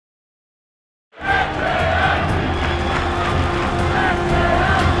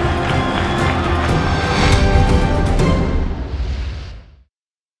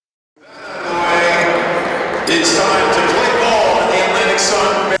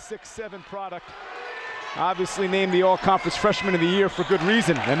6'7" product. Obviously named the All-Conference Freshman of the Year for good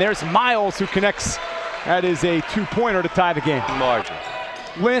reason. And there's Miles who connects. That is a two-pointer to tie the game. Margin.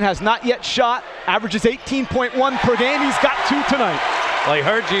 Lynn has not yet shot, averages 18.1 per game. He's got 2 tonight. Well, he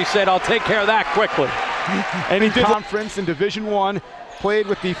heard you, said, I'll take care of that quickly. And he did. Conference in Division I, played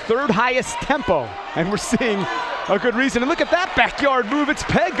with the 3rd highest tempo. And we're seeing a good reason. And look at that backyard move. It's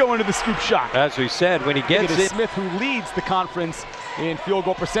Peg going to the scoop shot. As we said, when he gets it. Smith, who leads the conference in field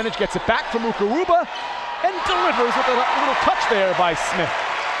goal percentage, gets it back from Ukawuba and delivers with a little touch there by Smith.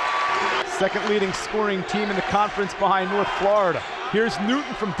 Second leading scoring team in the conference behind North Florida. Here's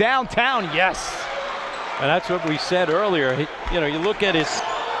Newton from downtown, yes. And that's what we said earlier. You look at his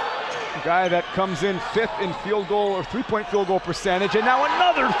guy that comes in 5th in field goal or 3-point field goal percentage, and now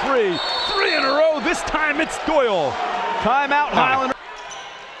another 3. 3 in a row. This time it's Doyle. Timeout, Highlanders.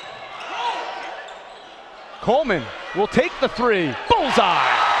 Coleman will take the 3.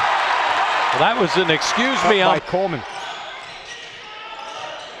 Bullseye. Well, that was an excuse me by Coleman.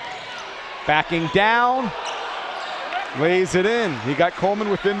 Backing down, lays it in. He got Coleman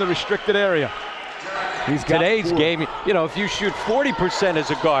within the restricted area. He's got today's 4. game, if you shoot 40% as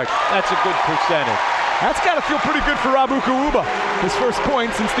a guard, that's a good percentage. That's got to feel pretty good for Rob Ukawuba. His first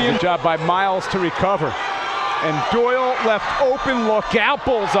point since the end. Job by Miles to recover. And Doyle left open, look out,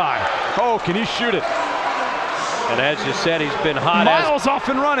 bullseye. Oh, can he shoot it? And as you said, he's been hot. Miles off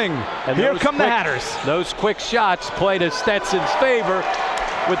and running. And here come the Hatters. Those quick shots played to Stetson's favor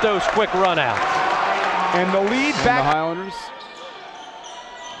with those quick runouts. And the lead back. The Highlanders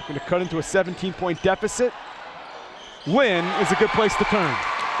going to cut into a 17-point deficit. Win is a good place to turn.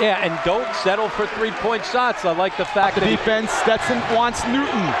 Yeah, and don't settle for 3-point shots. I like the fact that defense, Stetson wants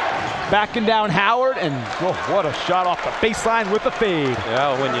Newton. Backing down Howard, and what a shot off the baseline with the fade.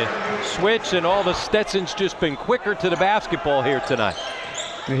 Yeah, when you switch, and all the Stetson's just been quicker to the basketball here tonight.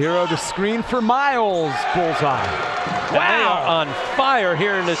 The hero, the screen for Miles, bullseye. Wow, they are on fire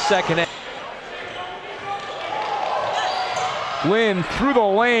here in the second half. Lynn through the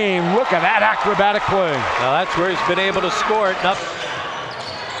lane, look at that acrobatic play. Now that's where he's been able to score it.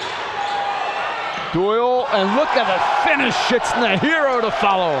 Doyle, and look at the finish, it's the hero to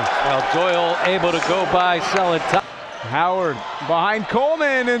follow. Well, Doyle able to go by selling time. Howard behind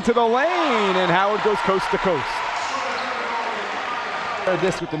Coleman into the lane, and Howard goes coast to coast.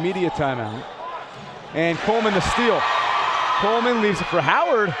 This with the media timeout. And Coleman the steal. Coleman leaves it for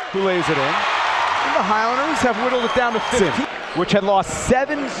Howard, who lays it in. And the Highlanders have whittled it down to 15, which had lost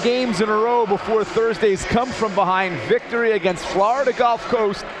 7 games in a row before Thursday's come-from-behind victory against Florida Gulf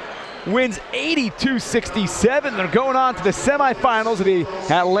Coast. Wins 82-67. They're going on to the semifinals of the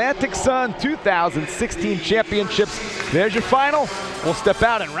Atlantic Sun 2016 championships. There's your final. We'll step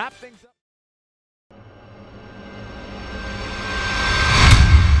out and wrap things up.